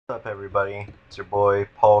What's up, everybody? It's your boy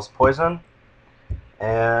paulspoison,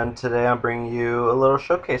 and today I'm bringing you a little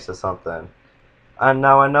showcase of something. And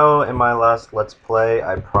now I know in my last Let's Play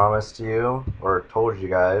I promised you, or told you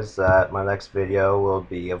guys, that my next video will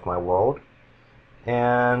be of my world.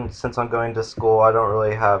 And since I'm going to school, I don't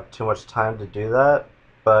really have too much time to do that,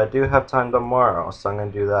 but I do have time tomorrow, so I'm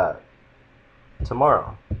going to do that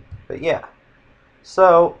tomorrow. But yeah.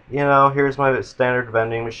 So, here's my standard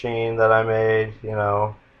vending machine that I made,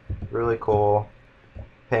 really cool.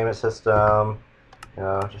 Payment system,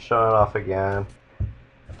 just showing it off again.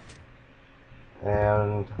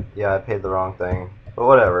 And yeah, I paid the wrong thing, but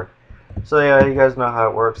whatever. So yeah, you guys know how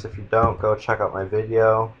it works. If you don't, go check out my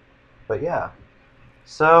video. But yeah,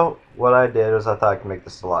 so what I did was I thought I could make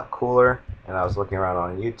this a lot cooler, and I was looking around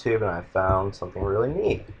on YouTube and I found something really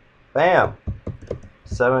neat. Bam!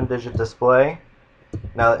 7-digit display.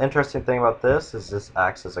 Now the interesting thing about this is this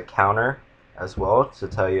acts as a counter as well to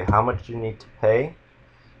tell you how much you need to pay.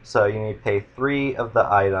 So you need to pay 3 of the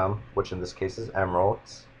item, which in this case is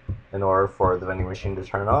emeralds, in order for the vending machine to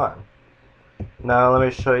turn on. Now let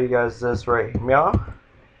me show you guys this right here.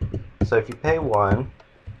 So if you pay 1,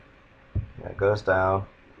 it goes down,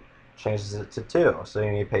 changes it to 2. So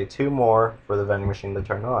you need to pay 2 more for the vending machine to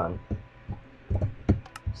turn on.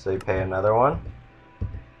 So you pay another 1.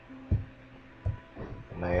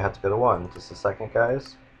 And now you have to go to 1. Just a second,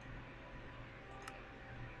 guys.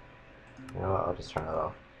 You know what, I'll just turn it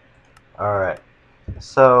off. Alright,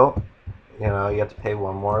 so, you have to pay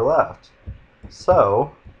 1 more left.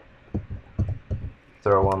 So,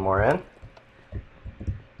 throw 1 more in.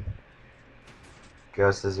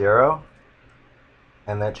 Goes to 0.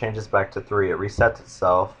 And then it changes back to 3. It resets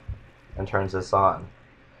itself and turns this on.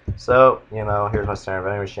 So, here's my standard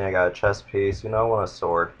vending machine. I got a chest piece. I want a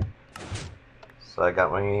sword. So I got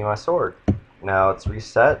my sword. Now it's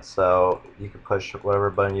reset, so you can push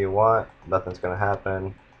whatever button you want. Nothing's going to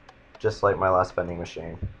happen. Just like my last vending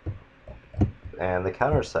machine. And the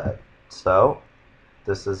counter set. So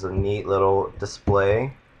this is a neat little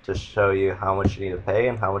display to show you how much you need to pay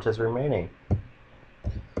and how much is remaining.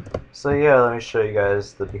 So yeah, let me show you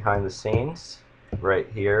guys the behind the scenes. Right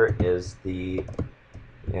here is the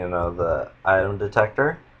the item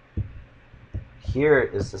detector. Here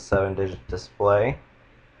is the 7-digit display,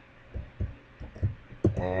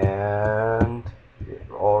 and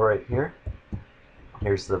all right here.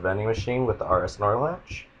 Here's the vending machine with the RS NOR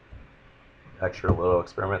latch. Extra little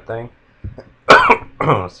experiment thing.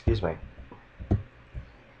 Excuse me.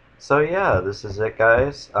 So yeah, this is it,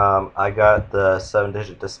 guys. I got the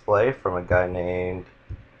 7-digit display from a guy named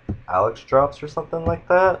Alex Drops or something like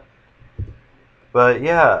that. But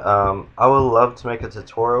yeah, I would love to make a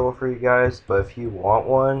tutorial for you guys, but if you want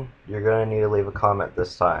one, you're going to need to leave a comment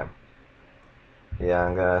this time. Yeah,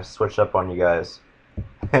 I'm going to switch up on you guys.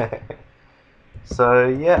 So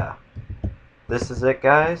yeah, this is it,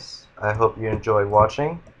 guys. I hope you enjoyed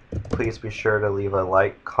watching. Please be sure to leave a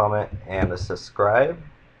like, comment, and a subscribe.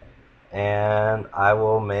 And I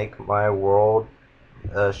will make my world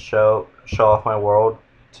show off my world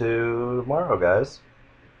tomorrow, guys.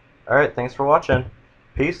 Alright, thanks for watching.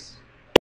 Peace.